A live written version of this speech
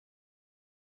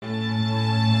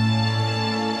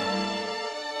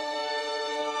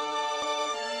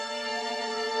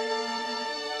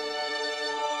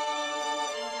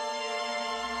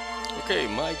Okay,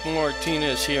 Mike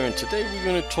Martinez here, and today we're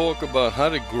going to talk about how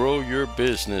to grow your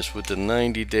business with the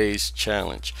 90 days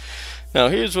challenge. Now,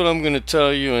 here's what I'm going to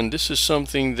tell you, and this is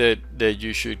something that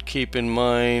you should keep in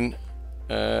mind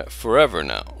forever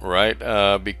now, right?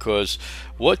 Because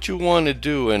what you want to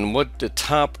do and what the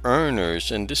top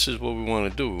earners, and this is what we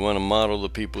want to do, we want to model the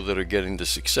people that are getting the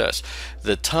success.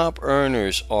 The top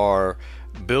earners are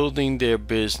building their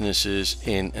businesses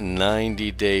in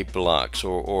 90-day blocks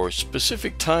or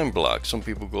specific time blocks. Some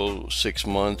people go 6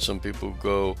 months, some people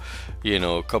go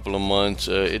a couple of months.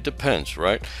 It depends,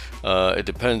 right? It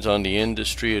depends on the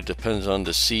industry, it depends on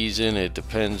the season, it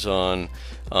depends on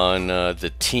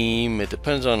the team, it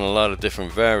depends on a lot of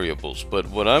different variables. But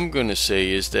what I'm going to say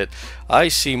is that I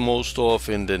see most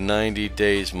often the 90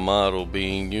 days model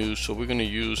being used, so we're going to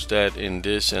use that in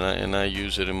this, and I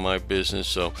use it in my business.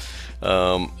 So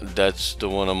that's the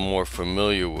one I'm more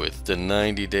familiar with, the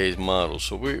 90 days model.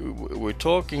 So we're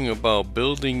talking about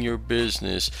building your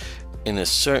business in a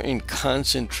certain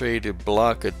concentrated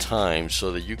block of time so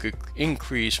that you could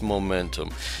increase momentum,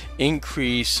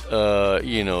 increase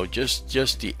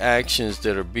just the actions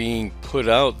that are being put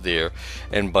out there,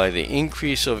 and by the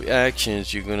increase of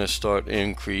actions you're going to start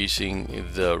increasing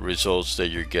the results that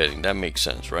you're getting. That makes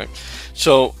sense, right?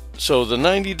 So the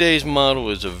 90 days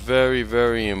model is a very,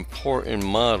 very important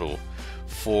model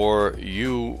for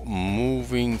you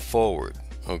moving forward.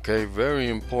 Okay, very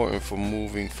important for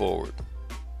moving forward.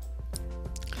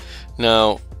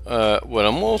 Now, what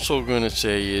I'm also going to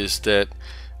say is that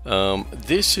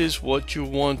this is what you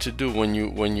want to do when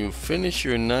you finish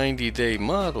your 90-day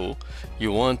model.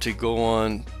 You want to go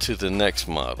on to the next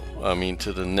model. I mean,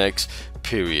 to the next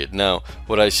period. Now,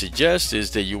 what I suggest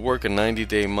is that you work a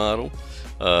 90-day model,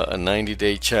 a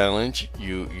 90-day challenge.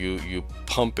 You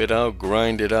pump it out,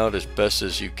 grind it out as best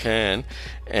as you can,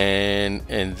 and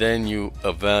then you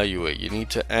evaluate. You need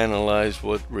to analyze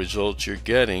what results you're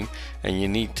getting, and you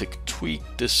need to tweak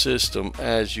the system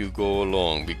as you go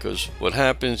along, because what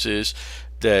happens is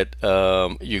that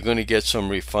you're going to get some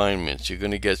refinements, you're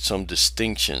going to get some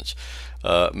distinctions.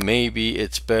 Maybe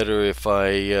it's better if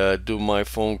I do my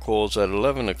phone calls at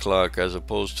 11 o'clock as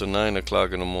opposed to 9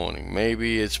 o'clock in the morning.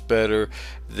 Maybe it's better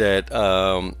that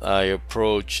I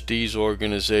approach these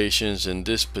organizations in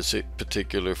this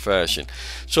particular fashion.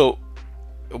 So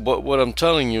what I'm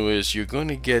telling you is you're going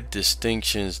to get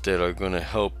distinctions that are going to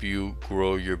help you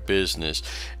grow your business.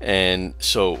 And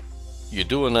so you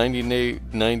do a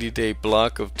 90-day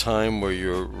block of time where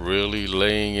you're really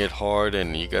laying it hard,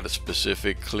 and you got a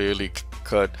specific, clearly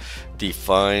cut,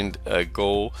 defined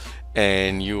goal,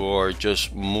 and you are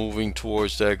just moving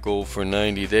towards that goal for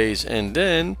 90 days. And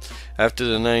then after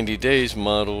the 90 days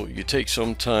model, you take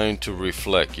some time to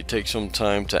reflect, you take some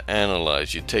time to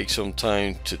analyze, you take some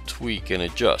time to tweak and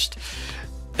adjust,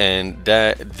 and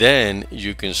then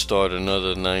you can start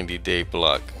another 90-day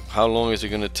block. How long is it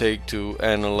going to take to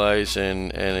analyze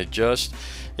and adjust?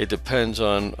 It depends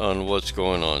on what's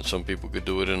going on. Some people could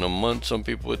do it in a month, some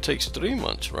people it takes 3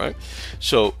 months, right?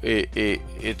 So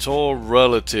it's all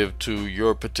relative to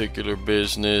your particular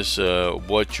business,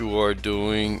 what you are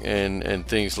doing, and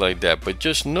things like that. But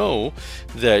just know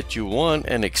that you want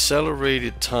an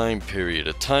accelerated time period,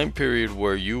 a time period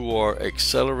where you are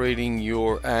accelerating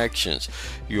your actions,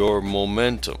 your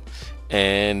momentum.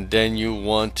 And then you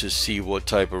want to see what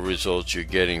type of results you're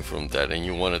getting from that, and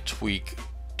you want to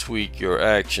tweak your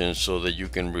actions so that you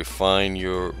can refine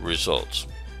your results.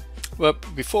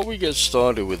 But before we get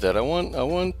started with that, I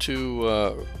want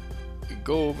to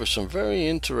go over some very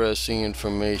interesting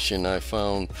information I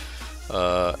found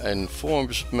in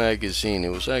Forbes magazine.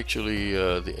 It was actually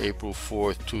the April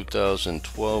 4th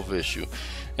 2012 issue,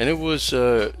 and it was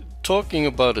talking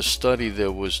about a study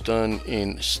that was done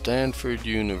in Stanford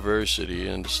University,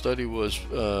 and the study was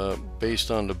based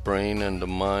on the brain and the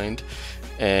mind.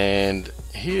 And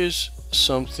here's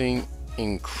something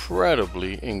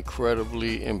incredibly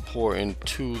important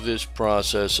to this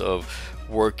process of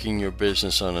working your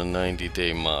business on a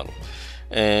 90-day model,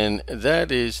 and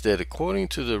that is that according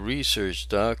to the research,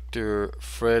 Dr.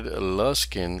 Fred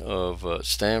Luskin of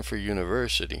Stanford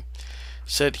University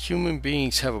said human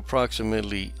beings have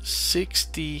approximately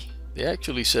 60, they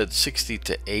actually said 60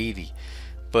 to 80,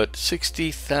 but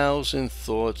 60,000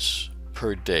 thoughts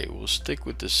per day. We'll stick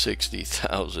with the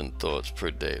 60,000 thoughts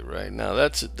per day right now.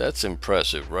 That's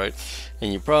impressive, right?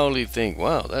 And you probably think,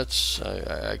 wow, that's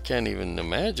I can't even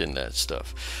imagine that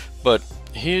stuff. But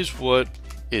here's what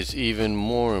is even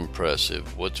more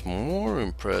impressive. What's more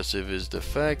impressive is the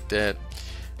fact that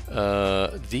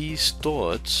these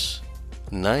thoughts,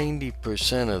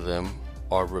 90% of them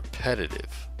are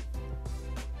repetitive.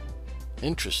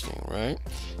 Interesting, right?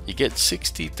 You get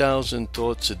 60,000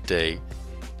 thoughts a day.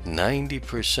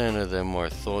 90% of them are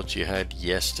thoughts you had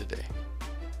yesterday.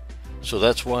 So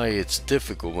that's why it's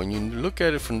difficult. When you look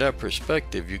at it from that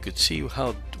perspective, you could see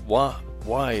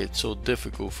why it's so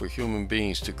difficult for human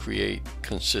beings to create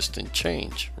consistent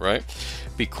change, right?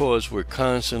 Because we're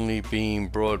constantly being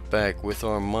brought back with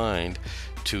our mind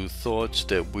to thoughts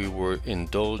that we were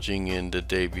indulging in the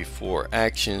day before,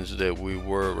 actions that we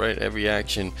were, right? Every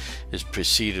action is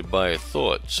preceded by a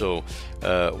thought. So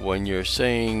when you're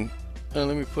saying,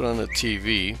 let me put on the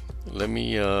TV, let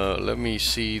me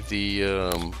see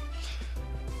the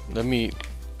let me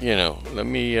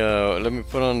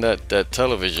put on that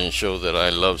television show that I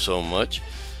love so much.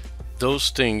 Those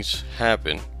things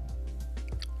happen.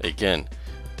 Again,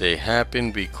 they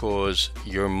happen because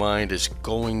your mind is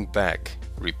going back,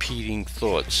 repeating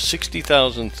thoughts,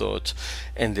 60,000 thoughts,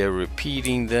 and they're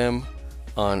repeating them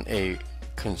on a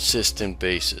consistent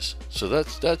basis. So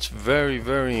that's very,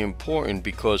 very important,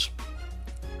 because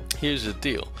here's the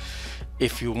deal.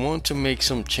 If you want to make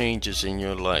some changes in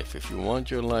your life, if you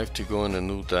want your life to go in a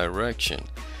new direction,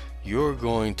 you're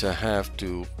going to have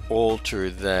to alter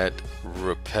that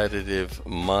repetitive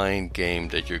mind game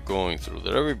that you're going through,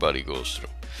 that everybody goes through.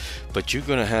 But you're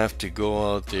going to have to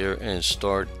go out there and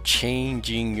start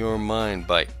changing your mind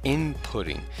by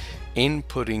inputting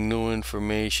new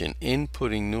information,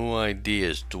 inputting new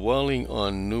ideas, dwelling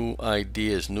on new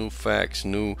ideas, new facts,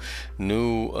 new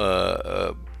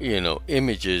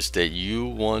images that you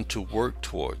want to work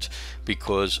towards.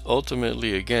 Because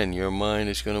ultimately, again, your mind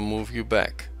is going to move you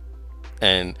back.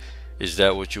 And is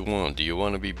that what you want? Do you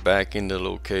want to be back in the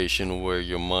location where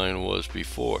your mind was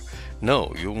before?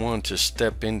 No, you want to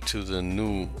step into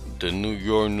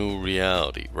your new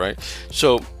reality, right?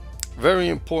 So very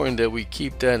important that we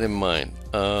keep that in mind.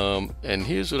 And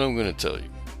here's what I'm going to tell you.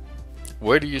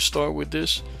 Where do you start with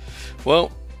this?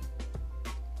 Well,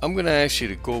 I'm going to ask you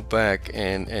to go back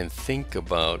and think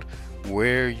about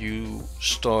where you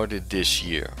started this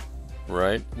year,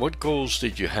 right? What goals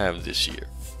did you have this year?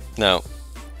 Now,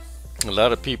 a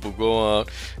lot of people go out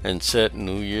and set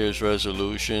New Year's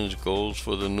resolutions, goals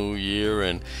for the new year,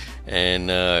 and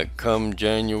come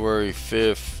January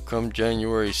 5th, come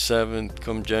January 7th,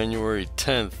 come January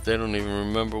 10th, they don't even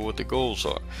remember what the goals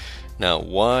are. Now,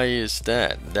 why is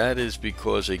that? That is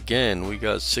because, again, we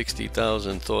got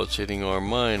 60,000 thoughts hitting our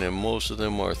mind, and most of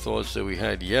them are thoughts that we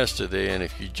had yesterday. And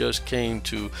if you just came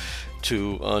to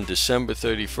on December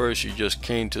 31st, you just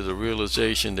came to the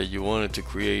realization that you wanted to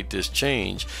create this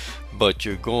change, but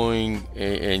you're going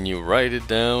and you write it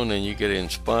down and you get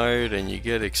inspired and you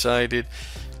get excited,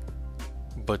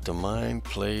 but the mind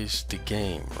plays the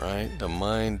game, right? The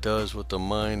mind does what the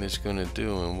mind is going to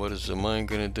do. And what is the mind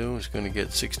going to do? It's going to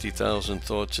get 60,000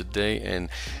 thoughts a day, and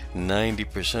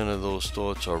 90% of those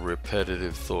thoughts are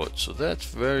repetitive thoughts. So that's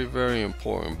very, very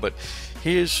important. But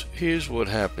here's what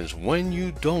happens when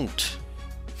you don't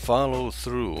follow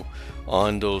through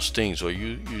on those things, or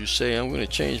you say, I'm going to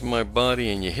change my body,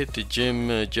 and you hit the gym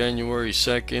January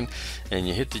 2nd, and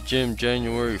you hit the gym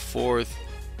January 4th,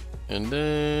 and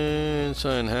then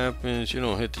something happens, you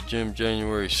don't hit the gym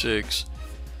January 6th,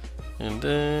 and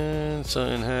then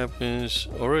something happens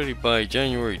already by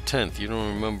January 10th. You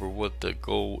don't remember what the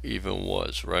goal even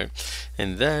was, right?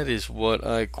 And that is what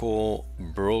I call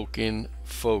broken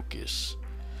focus.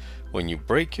 When you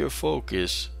break your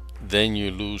focus, then you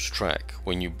lose track.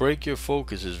 When you break your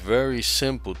focus, it's very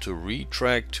simple to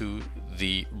retract to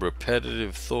the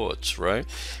repetitive thoughts, right?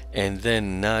 And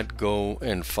then not go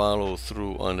and follow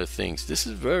through on the things. This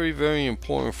is very, very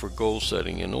important for goal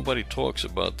setting, and nobody talks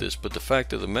about this, but the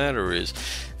fact of the matter is,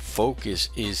 focus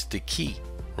is the key,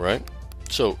 right?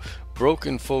 So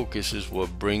broken focus is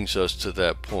what brings us to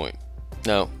that point.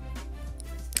 Now,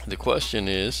 the question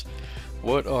is,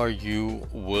 what are you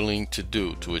willing to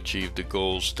do to achieve the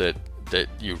goals that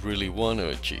you really want to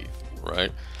achieve,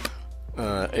 right?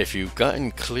 If you've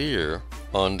gotten clear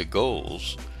on the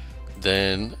goals,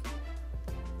 then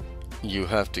you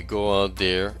have to go out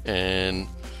there and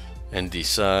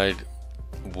decide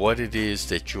what it is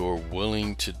that you're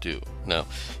willing to do. Now,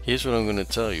 here's what I'm going to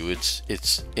tell you.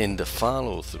 It's in the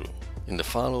follow through. In the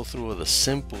follow through of the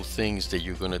simple things that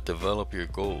you're going to develop your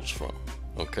goals from.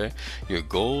 Okay, your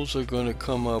goals are going to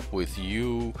come up with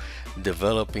you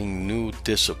developing new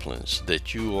disciplines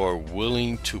that you are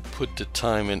willing to put the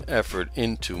time and effort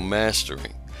into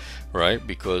mastering, right?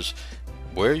 Because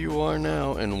where you are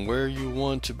now and where you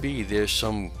want to be, there's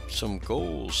some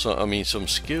goals, some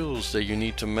skills that you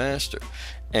need to master.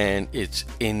 And it's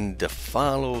in the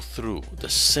follow through, the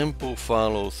simple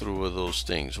follow through of those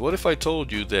things. What if I told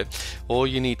you that all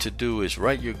you need to do is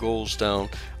write your goals down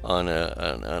on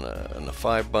a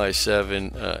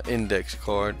 5x7 index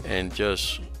card and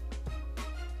just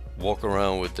walk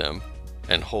around with them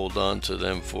and hold on to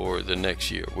them for the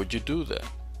next year? Would you do that?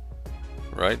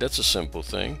 Right? That's a simple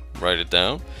thing. Write it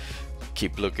down.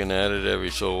 Keep looking at it every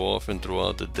so often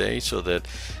throughout the day, so that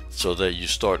you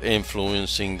start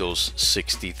influencing those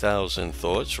 60,000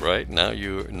 thoughts. Right? Now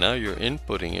you're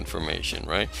inputting information.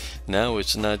 Right? Now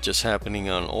it's not just happening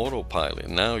on autopilot.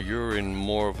 Now you're in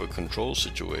more of a control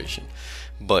situation.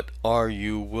 But are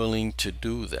you willing to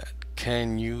do that?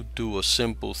 Can you do a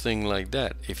simple thing like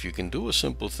that? If you can do a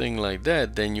simple thing like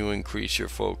that, then you increase your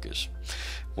focus.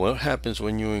 What happens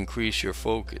when you increase your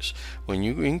focus? When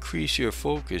you increase your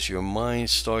focus, your mind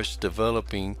starts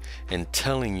developing and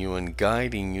telling you and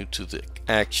guiding you to the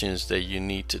actions that you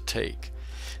need to take.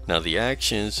 Now, the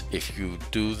actions, if you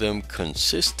do them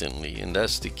consistently, and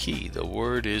that's the key, the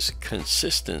word is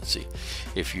consistency.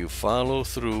 If you follow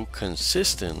through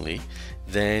consistently,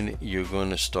 then you're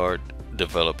going to start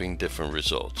developing different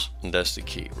results, and that's the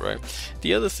key, right?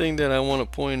 The other thing that I want to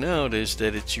point out is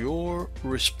that it's your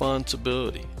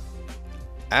responsibility,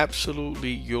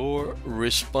 absolutely your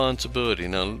responsibility.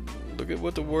 Now look at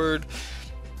what the word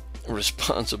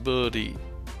responsibility,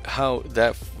 how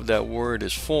that word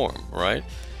is formed, right?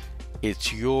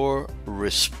 It's your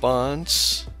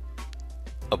response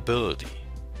ability.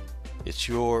 It's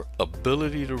your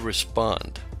ability to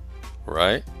respond,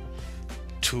 right,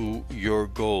 to your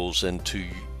goals and to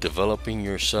developing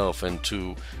yourself and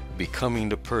to becoming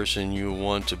the person you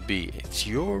want to be. It's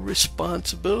your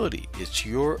responsibility. It's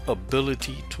your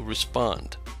ability to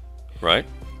respond, right?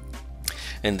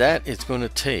 And that is going to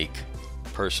take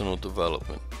personal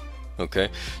development. Okay,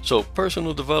 so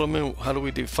personal development, how do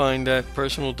we define that?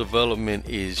 Personal development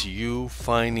is you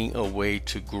finding a way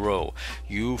to grow,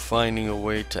 you finding a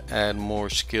way to add more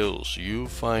skills, you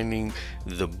finding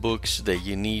the books that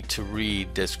you need to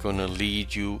read that's going to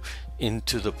lead you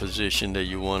into the position that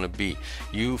you want to be,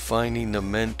 you finding the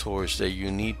mentors that you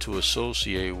need to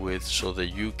associate with so that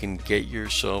you can get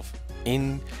yourself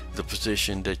in the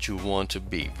position that you want to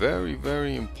be. Very,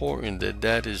 very important that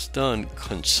that is done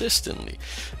consistently.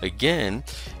 Again,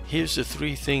 here's the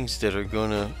three things that are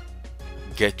gonna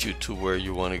get you to where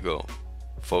you want to go: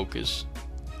 focus,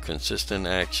 consistent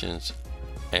actions,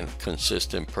 and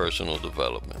consistent personal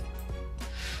development.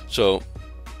 So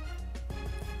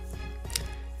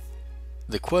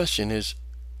the question is,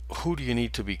 who do you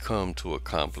need to become to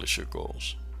accomplish your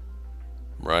goals?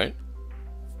 Right?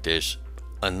 There's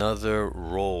another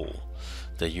role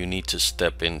that you need to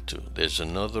step into. There's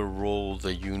another role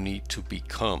that you need to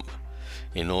become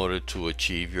in order to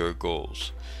achieve your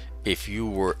goals. If you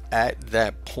were at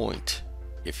that point,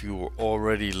 if you were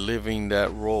already living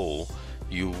that role,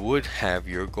 you would have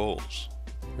your goals,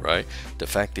 right? The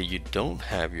fact that you don't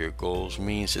have your goals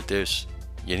means that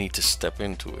you need to step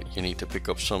into it. You need to pick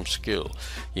up some skill.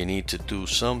 You need to do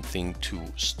something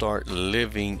to start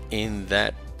living in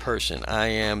that person. I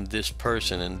am this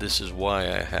person, and this is why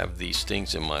I have these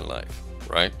things in my life,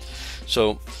 right?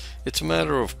 So it's a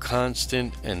matter of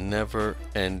constant and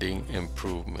never-ending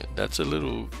improvement. That's a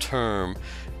little term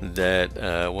that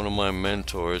one of my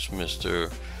mentors,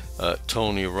 Mr.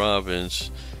 Tony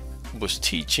Robbins, was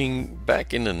teaching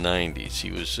back in the 90s. He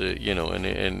was,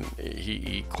 and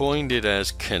he coined it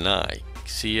as CANI,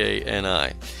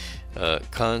 C-A-N-I.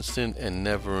 Constant and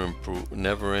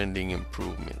never-ending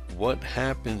improvement. What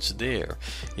happens there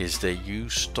is that you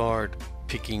start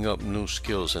picking up new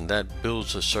skills, and that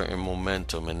builds a certain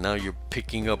momentum, and now you're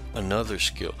picking up another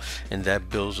skill, and that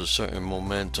builds a certain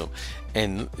momentum.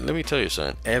 And let me tell you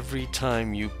something, every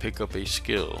time you pick up a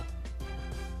skill,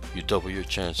 you double your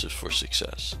chances for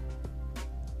success.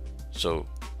 So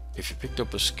if you picked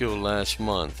up a skill last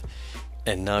month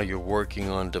and now you're working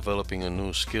on developing a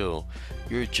new skill,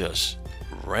 you're just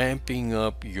ramping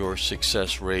up your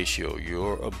success ratio,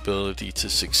 your ability to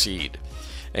succeed.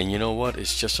 And you know what?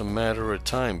 It's just a matter of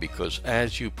time, because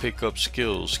as you pick up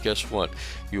skills, guess what?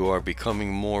 You are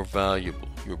becoming more valuable.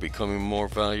 You're becoming more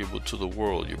valuable to the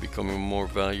world. You're becoming more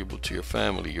valuable to your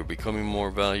family. You're becoming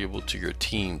more valuable to your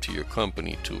team, to your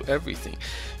company, to everything.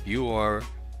 You are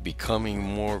becoming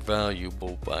more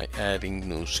valuable by adding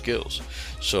new skills.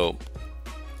 So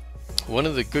one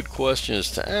of the good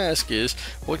questions to ask is,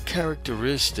 what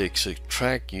characteristics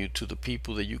attract you to the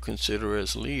people that you consider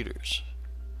as leaders?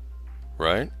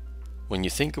 Right? When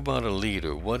you think about a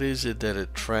leader, what is it that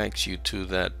attracts you to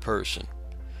that person?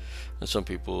 And some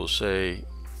people will say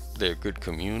they're good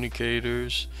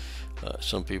communicators,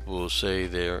 Some people will say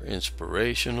they're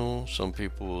inspirational. Some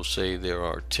people will say they're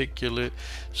articulate.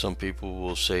 Some people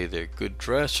will say they're good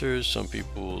dressers. Some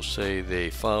people will say they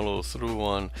follow through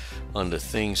on the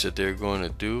things that they're going to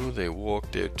do. They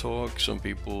walk their talk. Some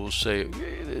people will say,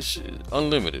 this is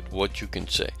unlimited what you can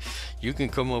say. You can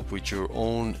come up with your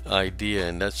own idea,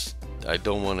 and I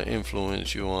don't want to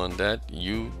influence you on that.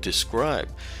 You describe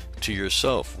to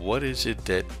yourself, what is it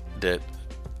that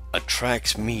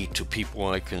attracts me to people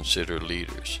I consider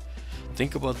leaders?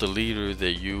 Think about the leader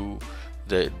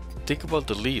think about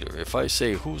the leader. If I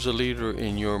say, who's a leader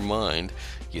in your mind,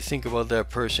 you think about that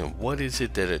person. What is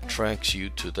it that attracts you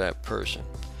to that person?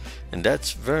 And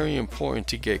that's very important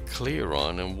to get clear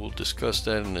on, and we'll discuss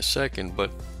that in a second.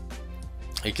 But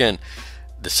again,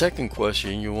 the second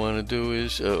question you want to do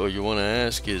is, or you want to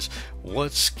ask is,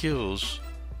 what skills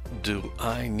do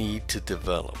I need to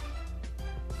develop?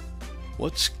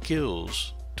 What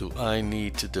skills do I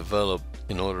need to develop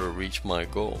in order to reach my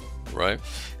goal, right?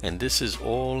 And this is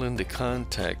all in the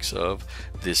context of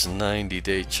this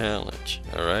 90-day challenge,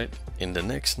 all right? In the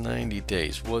next 90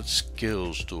 days, what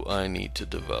skills do I need to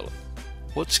develop?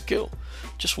 What skill?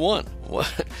 Just one.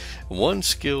 One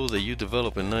skill that you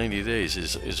develop in 90 days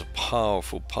is a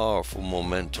powerful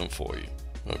momentum for you,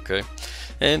 okay?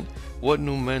 And what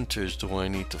new mentors do I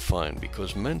need to find?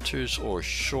 Because mentors are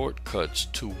shortcuts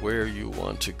to where you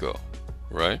want to go,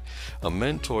 right? A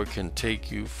mentor can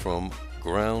take you from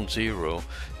ground zero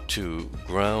to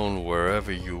ground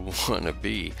wherever you want to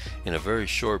be in a very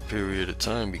short period of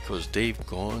time, because they've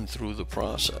gone through the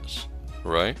process,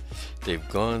 right? They've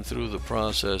gone through the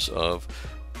process of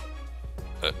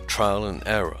trial and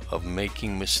error, of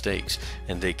making mistakes,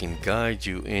 and they can guide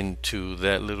you into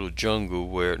that little jungle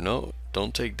where, no,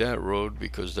 don't take that road,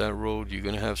 because that road you're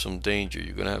going to have some danger,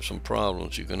 you're going to have some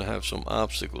problems, you're going to have some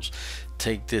obstacles.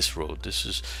 Take this road. This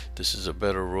is a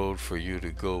better road for you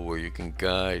to go, where you can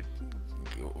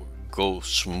go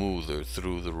smoother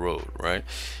through the road, right?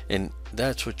 And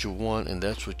that's what you want, and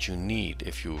that's what you need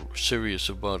if you're serious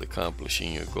about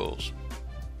accomplishing your goals.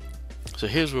 So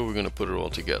here's where we're going to put it all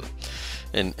together,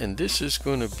 and this is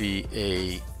going to be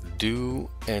a do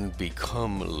and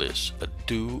become list,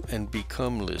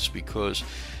 because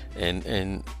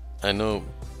and I know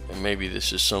maybe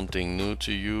this is something new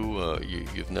to you.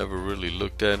 You've never really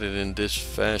looked at it in this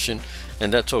fashion,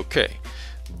 and that's okay.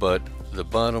 But the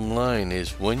bottom line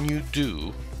is, when you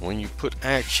put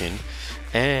action,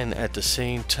 and at the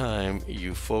same time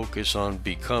you focus on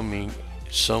becoming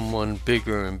someone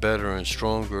bigger and better and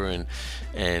stronger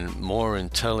and more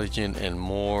intelligent and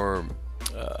more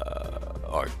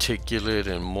articulate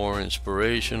and more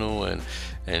inspirational,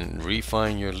 and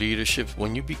refine your leadership.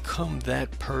 When you become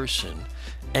that person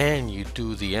and you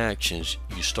do the actions,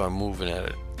 you start moving at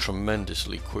a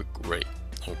tremendously quick rate,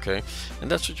 okay? And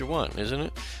that's what you want, isn't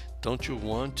it? Don't you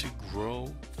want to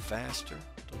grow faster?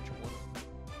 Don't you